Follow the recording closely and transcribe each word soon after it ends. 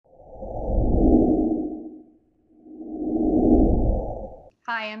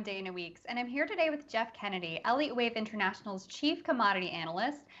Hi, I'm Dana Weeks, and I'm here today with Jeff Kennedy, Elliott Wave International's Chief Commodity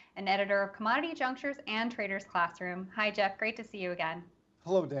Analyst and editor of Commodity Junctures and Traders Classroom. Hi, Jeff. Great to see you again.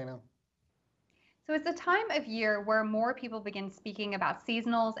 Hello, Dana. So it's a time of year where more people begin speaking about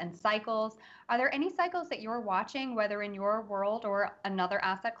seasonals and cycles. Are there any cycles that you're watching, whether in your world or another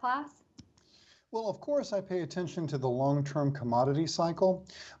asset class? Well, of course, I pay attention to the long-term commodity cycle,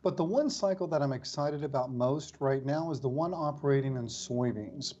 but the one cycle that I'm excited about most right now is the one operating in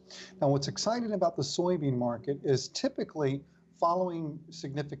soybeans. Now, what's exciting about the soybean market is typically following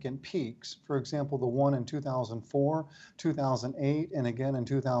significant peaks, for example, the one in 2004, 2008, and again in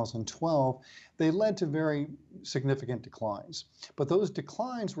 2012, they led to very significant declines. But those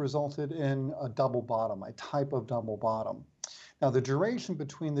declines resulted in a double bottom, a type of double bottom. Now, the duration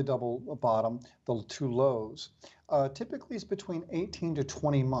between the double bottom, the two lows, typically is between 18 to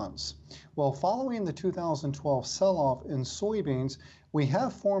 20 months. Well, following the 2012 sell-off in soybeans, we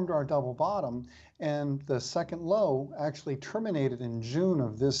have formed our double bottom, and the second low actually terminated in June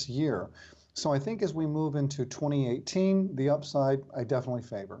of this year. So I think as we move into 2018, the upside I definitely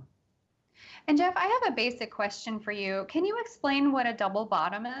favor. And Jeff, I have a basic question for you. Can you explain what a double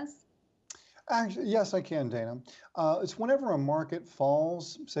bottom is? Actually, yes, I can, Dana. It's whenever a market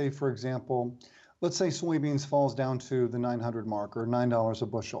falls, say, for example, let's say soybeans falls down to the 900 mark or $9 a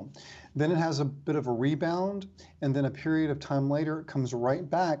bushel. Then it has a bit of a rebound, and then a period of time later, it comes right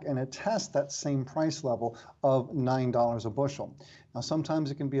back and it tests that same price level of $9 a bushel. Now, sometimes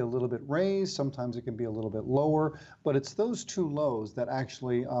it can be a little bit raised, sometimes it can be a little bit lower, but it's those two lows that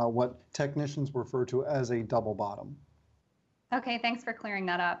actually what technicians refer to as a double bottom. Okay, thanks for clearing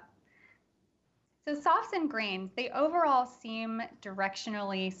that up. So softs and grains, they overall seem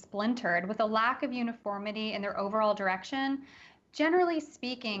directionally splintered with a lack of uniformity in their overall direction. Generally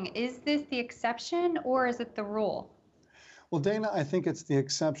speaking, is this the exception or is it the rule? Well, Dana, I think it's the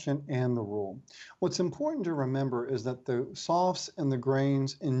exception and the rule. What's important to remember is that the softs and the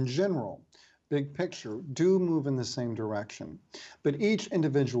grains in general, big picture, do move in the same direction. But each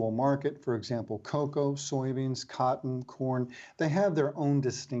individual market, for example, cocoa, soybeans, cotton, corn, they have their own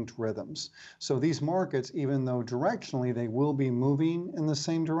distinct rhythms. So these markets, even though directionally they will be moving in the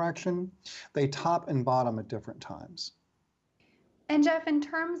same direction, they top and bottom at different times. And Jeff, in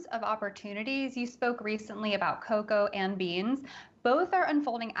terms of opportunities, you spoke recently about cocoa and beans. Both are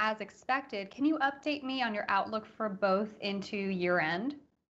unfolding as expected. Can you update me on your outlook for both into year end?